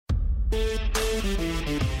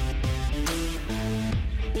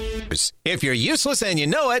matters. If you're useless and you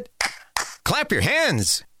know it, clap your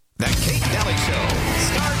hands. The Kate Dalley Show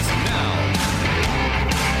starts now.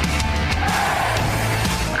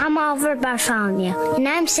 I'm Oliver Bartholomew, and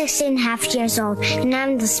I'm 16 and a half years old, and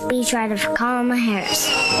I'm the speechwriter for Kamala Harris.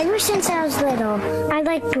 Ever since I was little, I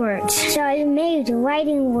liked words, so I made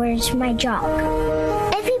writing words my job.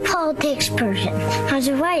 Every politics person has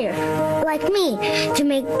a writer, like me, to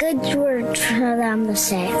make good words for them to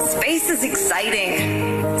say. Space is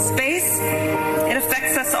exciting. Space, it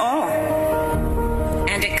affects us all.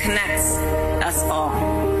 And it connects us all.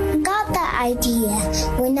 I got that idea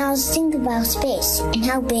when I was thinking about space and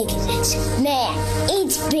how big it is. Man,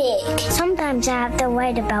 it's big. Sometimes I have to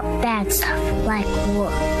write about bad stuff, like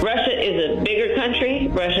war. Russia is a bigger country.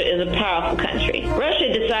 Russia is a powerful country.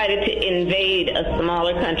 Russia decided to invade a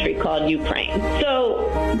smaller country called Ukraine.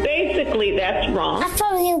 So basically, that's wrong. I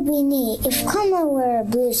thought it would be neat if Kamala wore a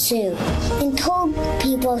blue suit and told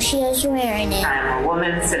people she was wearing it. I'm a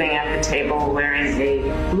woman sitting at the table wearing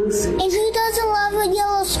a blue suit. And who doesn't love a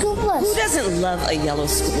yellow school bus? Who doesn't love a yellow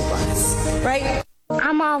school bus, right?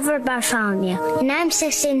 I'm Oliver Bartholomew, and I'm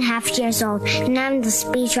 16 and a half years old, and I'm the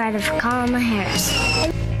speechwriter for Kamala Harris.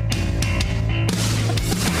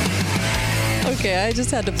 Okay, I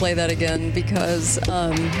just had to play that again because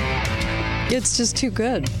it's just too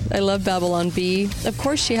good. I love Babylon Bee. Of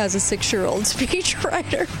course she has a 6-year-old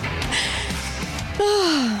speechwriter.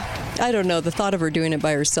 I don't know. The thought of her doing it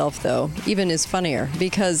by herself, though, even is funnier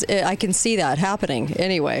because I can see that happening.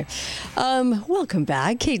 Anyway, welcome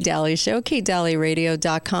back. Kate Dalley Show,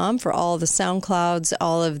 katedalleyradio.com for all the SoundClouds,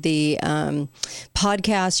 all of the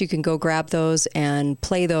podcasts. You can go grab those and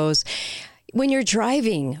play those. When you're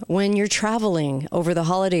driving, when you're traveling over the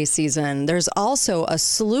holiday season, there's also a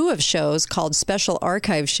slew of shows called Special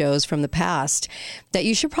Archive shows from the past that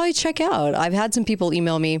you should probably check out. I've had some people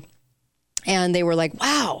email me and they were like,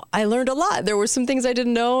 wow, I learned a lot. There were some things I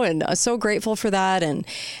didn't know, and I'm so grateful for that. And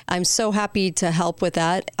I'm so happy to help with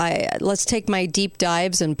that. Let's take my deep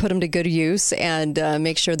dives and put them to good use and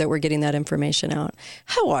make sure that we're getting that information out.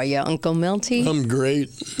 How are you, Uncle Milty? I'm great.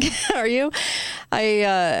 Are you?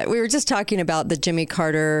 We were just talking about the Jimmy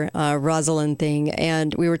Carter, Rosalind thing,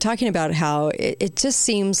 and we were talking about how it just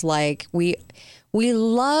seems like we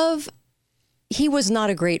love. He was not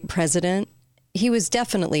a great president. He was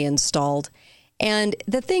definitely installed. And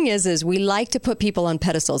the thing is we like to put people on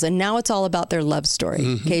pedestals, and now it's all about their love story.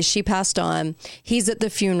 Mm-hmm. Okay, she passed on. He's at the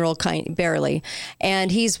funeral, barely, and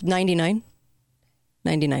he's 99.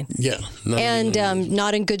 99. Yeah. 99. And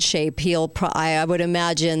not in good shape. I would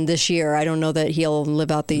imagine this year. I don't know that he'll live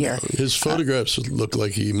out the year. No, his photographs look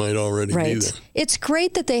like he might already be there. It's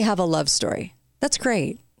great that they have a love story. That's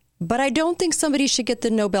great. But I don't think somebody should get the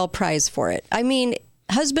Nobel Prize for it. I mean,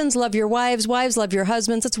 husbands love your wives. Wives love your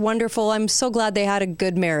husbands. It's wonderful. I'm so glad they had a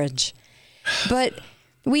good marriage. But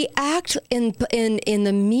we act in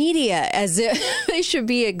the media as if they should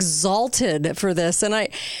be exalted for this. And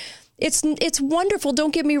it's wonderful.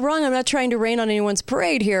 Don't get me wrong. I'm not trying to rain on anyone's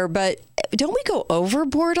parade here, but don't we go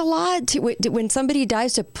overboard a lot when somebody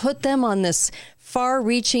dies to put them on this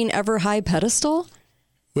far-reaching, ever-high pedestal?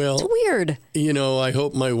 Well, it's weird. You know, I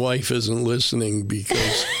hope my wife isn't listening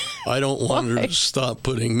because I don't want her to stop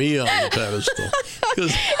putting me on the pedestal.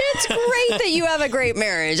 It's great that you have a great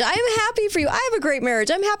marriage. I'm happy for you. I have a great marriage.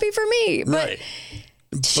 I'm happy for me. But right.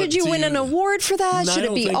 Should you win an award for that? Should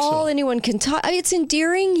it be all anyone can talk? I mean, it's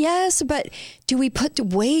endearing, yes, but do we put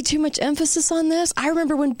way too much emphasis on this? I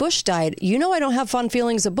remember when Bush died. You know I don't have fond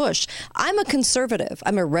feelings of Bush. I'm a conservative.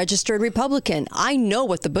 I'm a registered Republican. I know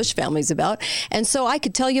what the Bush family's about, and so I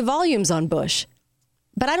could tell you volumes on Bush.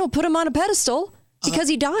 But I don't put him on a pedestal because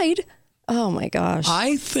he died. Oh, my gosh.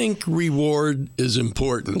 I think reward is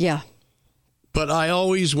important. Yeah. But I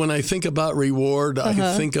always, when I think about reward,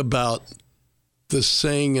 I think about the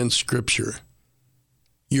saying in Scripture,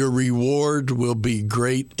 your reward will be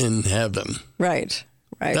great in heaven. Right.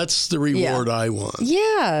 That's the reward I want.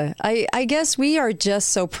 Yeah. I guess we are just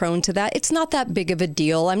so prone to that. It's not that big of a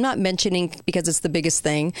deal. I'm not mentioning because it's the biggest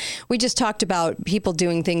thing. We just talked about people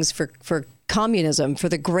doing things for communism, for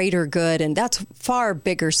the greater good, and that's a far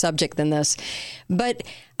bigger subject than this. But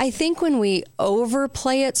I think when we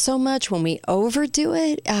overplay it so much, when we overdo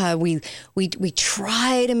it, we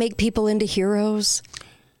try to make people into heroes.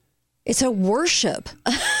 It's a worship.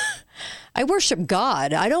 I worship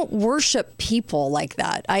God. I don't worship people like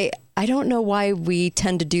that. I don't know why we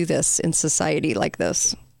tend to do this in society like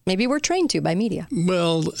this. Maybe we're trained to by media.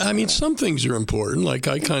 Well, I mean, some things are important. Like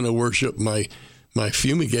I kind of worship my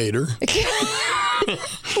fumigator.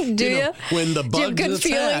 Do you? When the Do you have bugs good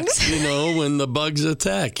attack, feelings? when the bugs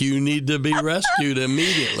attack, you need to be rescued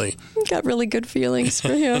immediately. Got really good feelings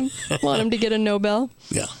for him. Want him to get a Nobel?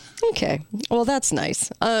 Yeah. Okay. Well, that's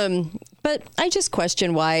nice. But I just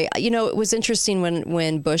question why. It was interesting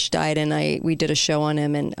when Bush died and we did a show on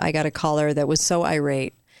him, and I got a caller that was so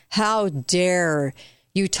irate. How dare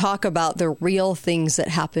you talk about the real things that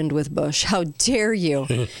happened with Bush? How dare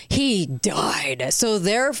you? He died. So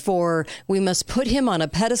therefore, we must put him on a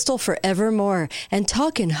pedestal forevermore and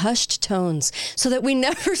talk in hushed tones so that we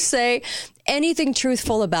never say anything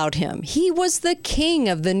truthful about him. He was the king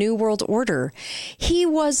of the New World Order. He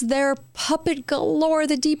was their puppet galore.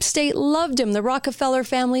 The deep state loved him. The Rockefeller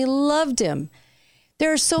family loved him.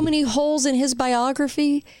 There are so many holes in his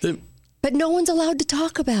biography, but no one's allowed to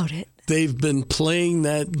talk about it. They've been playing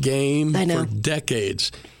that game for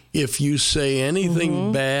decades. If you say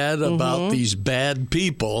anything bad about these bad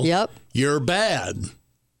people, you're bad.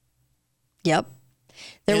 Yep.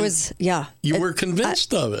 You were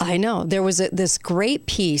convinced of it. I know. There was this great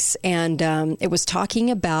piece, and it was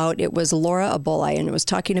Laura Abolai, and it was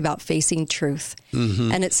talking about facing truth.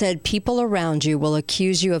 And it said, people around you will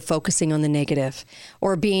accuse you of focusing on the negative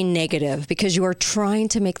or being negative because you are trying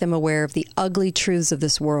to make them aware of the ugly truths of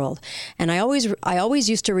this world. And I always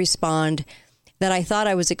used to respond that I thought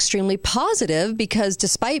I was extremely positive because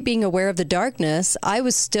despite being aware of the darkness, I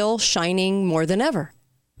was still shining more than ever.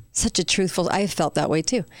 Such a truthful, I felt that way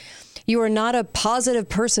too. You are not a positive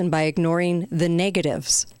person by ignoring the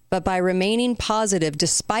negatives, but by remaining positive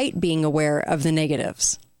despite being aware of the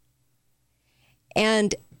negatives.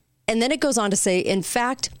 And then it goes on to say, in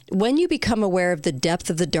fact, when you become aware of the depth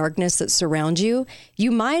of the darkness that surrounds you,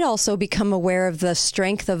 you might also become aware of the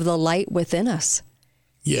strength of the light within us.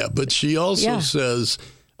 Yeah, but she also says,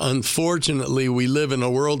 unfortunately, we live in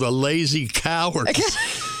a world of lazy cowards.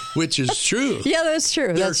 Which is true. Yeah, that's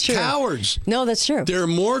true. They're cowards. No, that's true. They're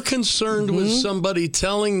more concerned with somebody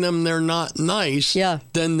telling them they're not nice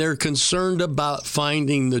than they're concerned about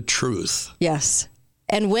finding the truth. Yes.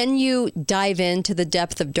 And when you dive into the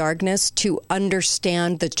depth of darkness to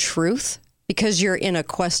understand the truth, because you're in a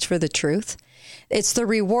quest for the truth, it's the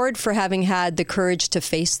reward for having had the courage to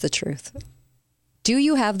face the truth. Do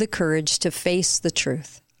you have the courage to face the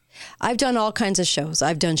truth? I've done all kinds of shows.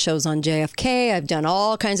 I've done shows on JFK. I've done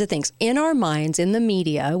all kinds of things. In our minds, in the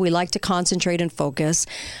media, we like to concentrate and focus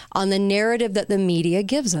on the narrative that the media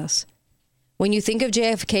gives us. When you think of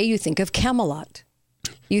JFK, you think of Camelot.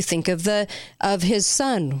 You think of his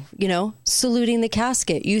son, saluting the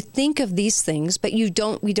casket. You think of these things, but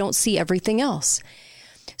we don't see everything else.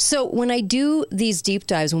 So when I do these deep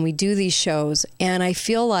dives, when we do these shows, and I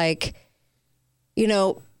feel like,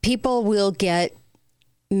 people will get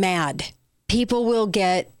mad. People will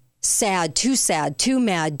get sad, too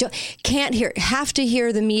mad. Have to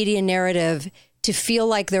hear the media narrative to feel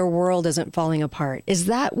like their world isn't falling apart. Is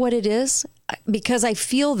that what it is? Because I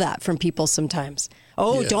feel that from people sometimes.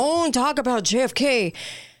 Don't talk about JFK.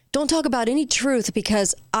 Don't talk about any truth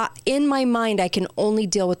because in my mind, I can only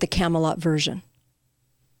deal with the Camelot version.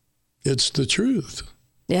 It's the truth.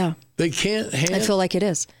 Yeah. They can't handle... I feel like it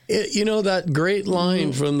is. That great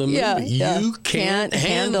line from the movie, you can't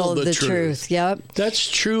handle the truth. Yep. That's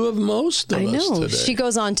true of most of us today. She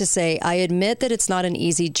goes on to say, I admit that it's not an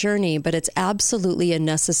easy journey, but it's absolutely a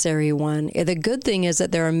necessary one. The good thing is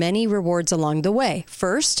that there are many rewards along the way.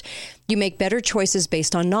 First, you make better choices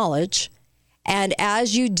based on knowledge. And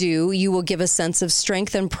as you do, you will give a sense of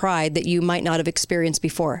strength and pride that you might not have experienced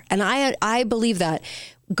before. And I believe that.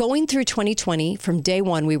 Going through 2020, from day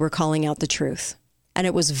one, we were calling out the truth. And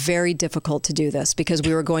it was very difficult to do this because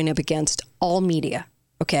we were going up against all media,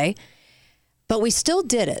 okay? But we still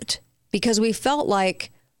did it because we felt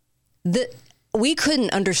like we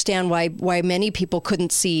couldn't understand why many people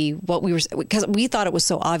couldn't see what we were, because we thought it was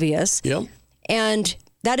so obvious. Yep. And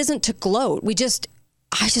that isn't to gloat. I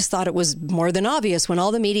just thought it was more than obvious. When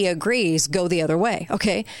all the media agrees, go the other way,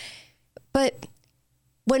 okay? But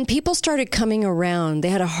when people started coming around, they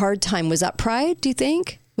had a hard time. Was that pride, do you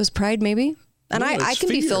think? Was pride maybe? And I can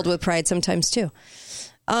be filled with pride sometimes too.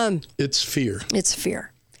 It's fear. It's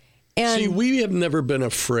fear. And see, we have never been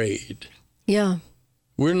afraid. Yeah.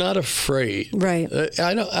 We're not afraid. Right.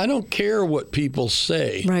 I don't care what people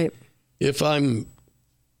say. Right. If I'm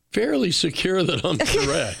fairly secure that I'm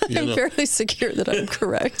correct. I'm fairly secure that I'm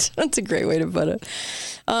correct. That's a great way to put it.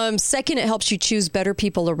 Second, it helps you choose better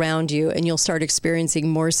people around you, and you'll start experiencing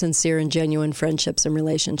more sincere and genuine friendships and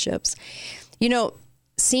relationships.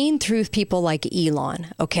 Seeing through people like Elon,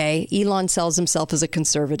 okay? Elon sells himself as a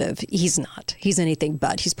conservative. He's not. He's anything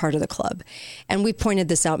but. He's part of the club. And we pointed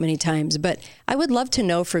this out many times, but I would love to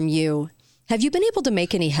know from you, Have you been able to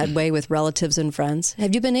make any headway with relatives and friends?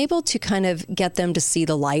 Have you been able to kind of get them to see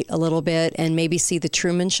the light a little bit and maybe see the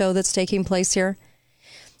Truman Show that's taking place here?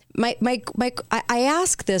 I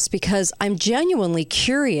ask this because I'm genuinely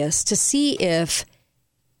curious to see if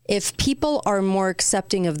people are more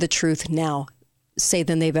accepting of the truth now, say,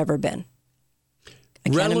 than they've ever been. I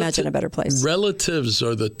can't imagine a better place. Relatives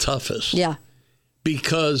are the toughest. Yeah.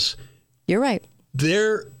 Because you're right.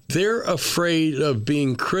 They're afraid of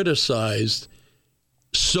being criticized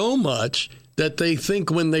so much that they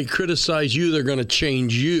think when they criticize you, they're going to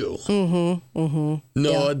change you. Mm-hmm. Mm-hmm.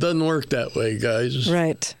 No, It doesn't work that way, guys.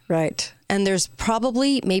 Right. And there's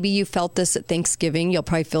probably, maybe you felt this at Thanksgiving, you'll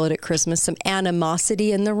probably feel it at Christmas, some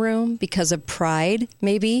animosity in the room because of pride,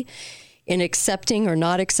 maybe, in accepting or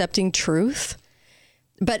not accepting truth.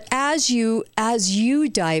 But as you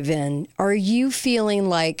dive in, are you feeling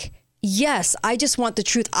like, yes, I just want the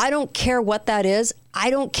truth. I don't care what that is. I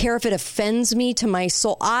don't care if it offends me to my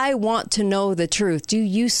soul. I want to know the truth. Do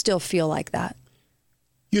you still feel like that?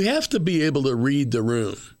 You have to be able to read the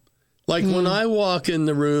room. Like when I walk in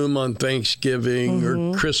the room on Thanksgiving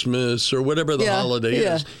or Christmas or whatever the holiday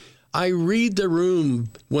is, I read the room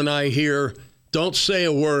when I hear, "Don't say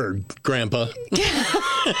a word, Grandpa."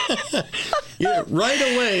 Right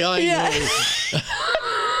away I know.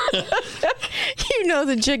 You know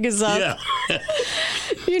the jig is up. Yeah.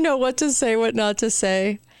 You know what to say, what not to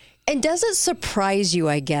say. And does it surprise you,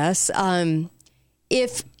 I guess,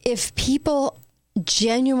 if people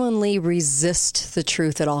genuinely resist the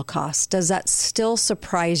truth at all costs? Does that still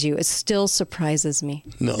surprise you? It still surprises me.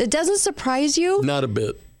 No. It doesn't surprise you? Not a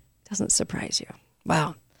bit. It doesn't surprise you.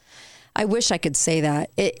 Wow. I wish I could say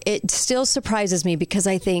that. It still surprises me because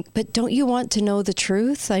I think, but don't you want to know the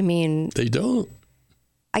truth? I mean... They don't.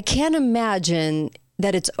 I can't imagine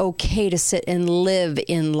that it's okay to sit and live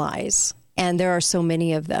in lies. And there are so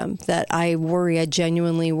many of them that I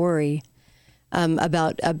genuinely worry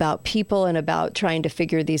about people and about trying to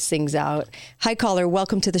figure these things out. Hi, caller.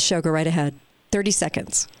 Welcome to the show. Go right ahead. 30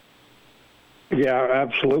 seconds. Yeah,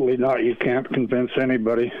 absolutely not. You can't convince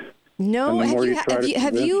anybody. No.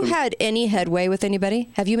 Have you had any headway with anybody?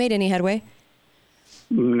 Have you made any headway?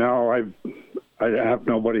 No, I have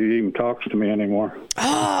nobody that even talks to me anymore.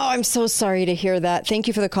 Oh, I'm so sorry to hear that. Thank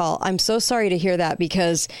you for the call. I'm so sorry to hear that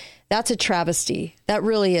because that's a travesty. That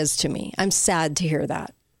really is to me. I'm sad to hear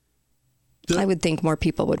that. I would think more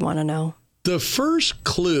people would want to know. The first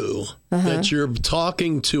clue that you're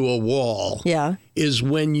talking to a wall is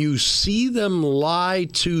when you see them lie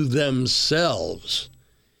to themselves.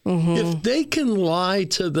 Mm-hmm. If they can lie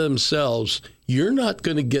to themselves, you're not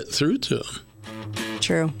going to get through to them.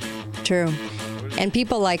 True. And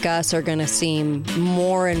people like us are going to seem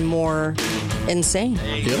more and more insane.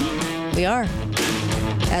 Yep. We are.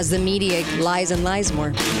 As the media lies and lies more.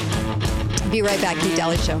 Be right back. The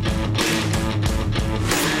Dalley Show.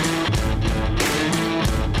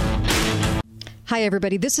 Hi,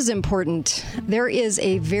 everybody. This is important. There is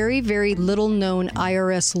a very, very little known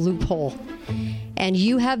IRS loophole. And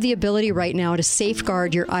you have the ability right now to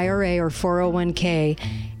safeguard your IRA or 401k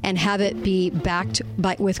and have it be backed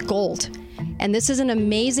with gold. And this is an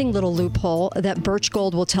amazing little loophole that Birch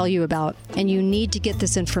Gold will tell you about. And you need to get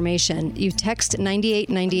this information. You text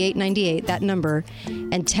 989898, that number,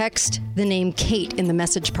 and text the name Kate in the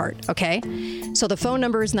message part, okay? So the phone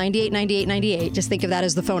number is 989898. Just think of that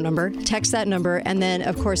as the phone number. Text that number, and then,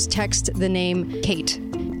 of course, text the name Kate.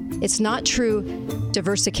 It's not true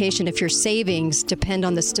diversification if your savings depend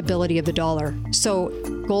on the stability of the dollar. So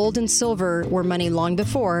gold and silver were money long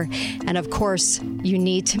before. And of course, you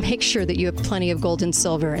need to make sure that you have plenty of gold and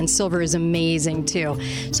silver. And silver is amazing too.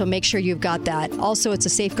 So make sure you've got that. Also, it's a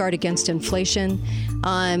safeguard against inflation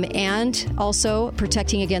and also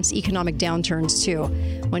protecting against economic downturns too.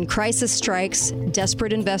 When crisis strikes,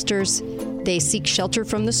 desperate investors, they seek shelter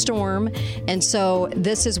from the storm. And so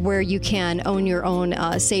this is where you can own your own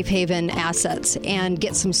safe haven assets and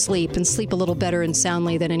get some sleep and sleep a little better and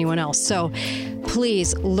soundly than anyone else. So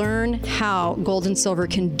please learn how gold and silver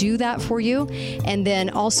can do that for you and then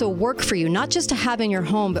also work for you, not just to have in your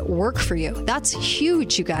home, but work for you. That's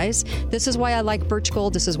huge, you guys. This is why I like Birch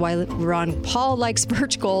Gold. This is why Ron Paul likes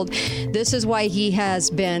Birch Gold. This is why he has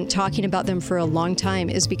been talking about them for a long time,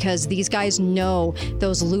 is because these guys know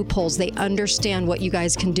those loopholes. They understand what you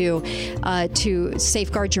guys can do to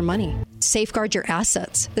safeguard your money, safeguard your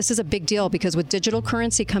assets. This is a big deal because with digital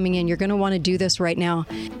currency coming in, you're going to want to do this right now.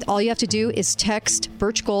 All you have to do is text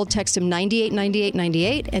Birch Gold, text him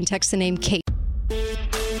 989898 and text the name Kate.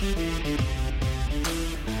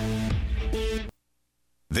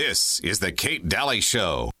 This is the Kate Dalley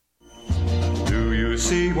Show. Do you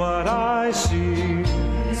see what I see?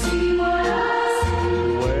 See what I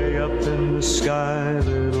the sky,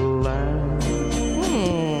 little lamb.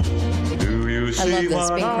 Do you see I love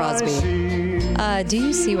this, Bing Crosby. Do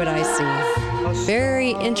you see what I see?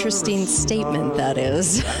 Very interesting statement that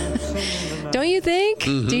is. Don't you think?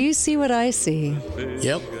 Mm-hmm. Do you see what I see?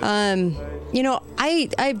 Yep. You know,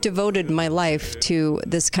 I've devoted my life to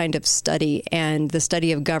this kind of study and the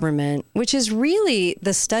study of government, which is really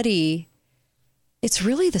the study. It's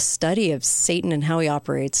really the study of Satan and how he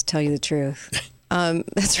operates, to tell you the truth.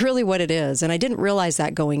 That's really what it is. And I didn't realize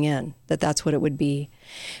that going in, that that's what it would be.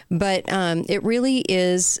 But it really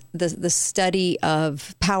is the study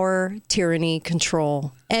of power, tyranny,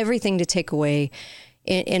 control, everything to take away,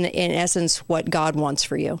 in essence, what God wants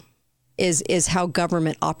for you is how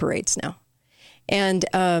government operates now. And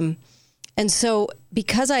so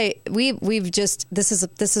because we've just,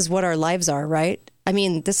 this is what our lives are, right? I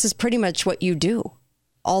mean, this is pretty much what you do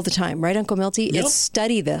all the time, right, Uncle Milty? Yep. It's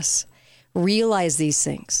study this, realize these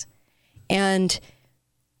things. And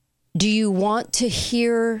do you want to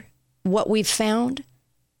hear what we've found?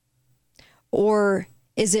 Or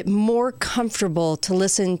is it more comfortable to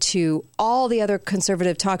listen to all the other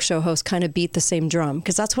conservative talk show hosts kind of beat the same drum?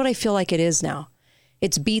 Because that's what I feel like it is now.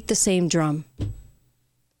 It's beat the same drum.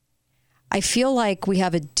 I feel like we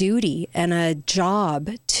have a duty and a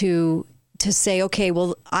job to say, okay,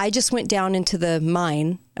 well, I just went down into the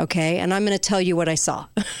mine, okay, and I'm going to tell you what I saw.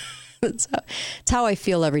 That's how I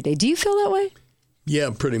feel every day. Do you feel that way? Yeah,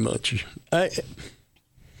 pretty much.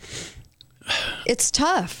 It's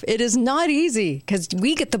tough. It is not easy because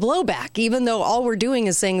we get the blowback, even though all we're doing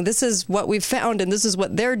is saying this is what we've found and this is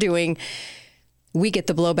what they're doing. We get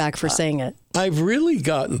the blowback for saying it. I've really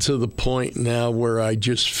gotten to the point now where I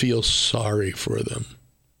just feel sorry for them.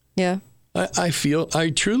 Yeah. I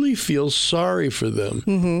truly feel sorry for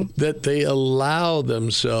them that they allow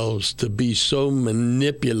themselves to be so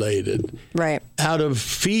manipulated, right? Out of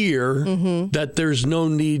fear that there's no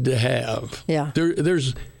need to have. Yeah,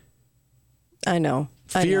 there's. I know.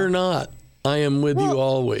 Fear not. I am with you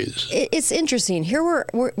always. It's interesting. Here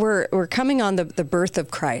we're coming on the birth of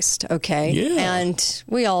Christ, okay? Yeah. And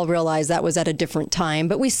we all realize that was at a different time,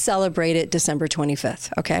 but we celebrate it December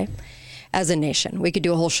 25th, okay? As a nation. We could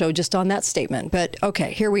do a whole show just on that statement, but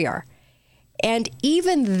okay, here we are. And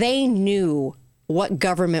even they knew what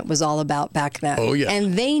government was all about back then. Oh, yeah.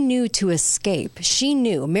 And they knew to escape. She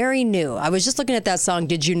knew. Mary knew. I was just looking at that song,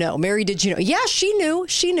 Did You Know? Mary, did you know? Yeah, she knew.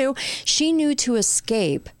 She knew. She knew to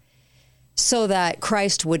escape so that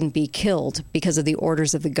Christ wouldn't be killed because of the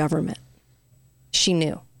orders of the government. She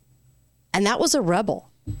knew. And that was a rebel.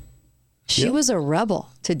 She was a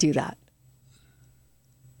rebel to do that.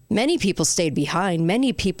 Many people stayed behind.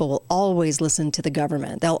 Many people will always listen to the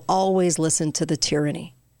government. They'll always listen to the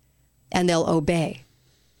tyranny. And they'll obey.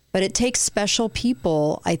 But it takes special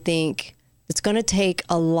people, I think. It's going to take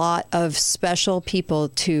a lot of special people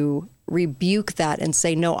to rebuke that and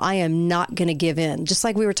say, no, I am not going to give in. Just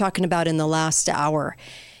like we were talking about in the last hour,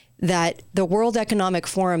 that the World Economic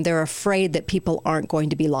Forum, they're afraid that people aren't going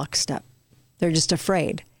to be lockstep. They're just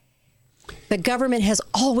afraid. The government has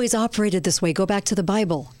always operated this way. Go back to the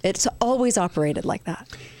Bible. It's always operated like that.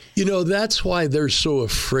 You know, that's why they're so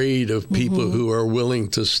afraid of people who are willing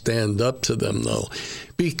to stand up to them, though.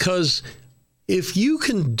 Because if you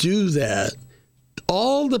can do that,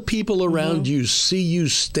 all the people around you see you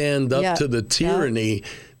stand up to the tyranny.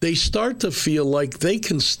 They start to feel like they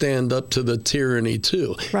can stand up to the tyranny,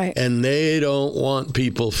 too. Right. And they don't want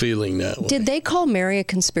people feeling that way. Did they call Mary a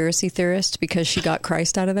conspiracy theorist because she got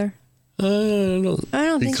Christ out of there? I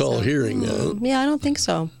don't recall hearing that. Yeah, I don't think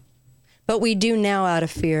so. But we do now out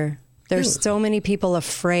of fear. There's so many people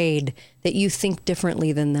afraid that you think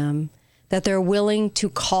differently than them, that they're willing to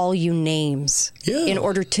call you names in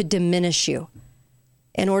order to diminish you,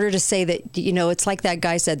 in order to say that, you know, it's like that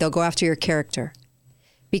guy said, they'll go after your character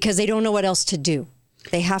because they don't know what else to do.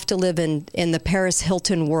 They have to live in the Paris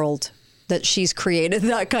Hilton world that she's created,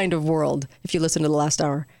 that kind of world, if you listen to the last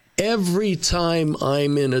hour. Every time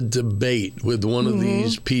I'm in a debate with one of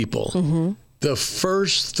these people, the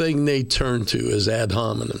first thing they turn to is ad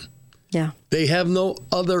hominem. Yeah. They have no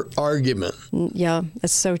other argument. Yeah,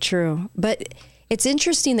 that's so true. But it's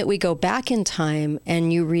interesting that we go back in time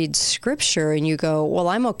and you read scripture and you go, well,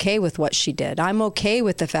 I'm okay with what she did. I'm okay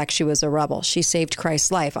with the fact she was a rebel. She saved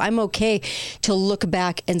Christ's life. I'm okay to look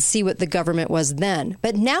back and see what the government was then.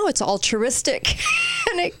 But now it's altruistic.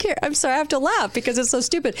 And I'm sorry, I have to laugh because it's so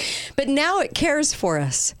stupid. But now it cares for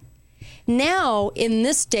us. Now, in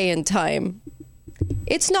this day and time,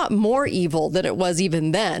 it's not more evil than it was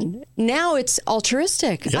even then. Now it's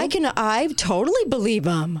altruistic. Yep. I totally believe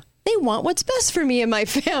them. They want what's best for me and my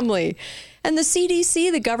family. And the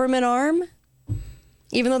CDC, the government arm,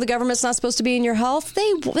 Even though the government's not supposed to be in your health,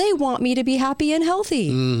 they want me to be happy and healthy.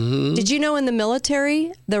 Mm-hmm. Did you know in the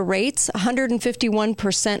military, the rates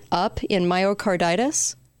 151% up in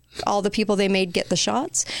myocarditis? All the people they made get the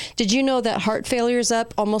shots. Did you know that heart failure is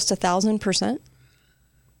up almost 1,000%?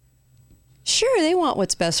 Sure, they want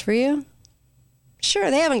what's best for you.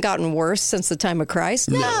 Sure, they haven't gotten worse since the time of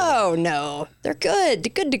Christ. No. They're good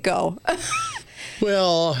to go.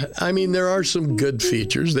 Well, I mean, there are some good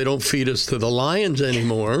features. They don't feed us to the lions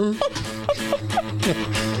anymore.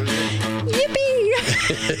 Yippee!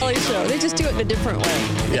 They just do it in a different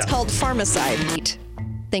way. It's called pharmacide.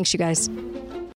 Thanks, you guys.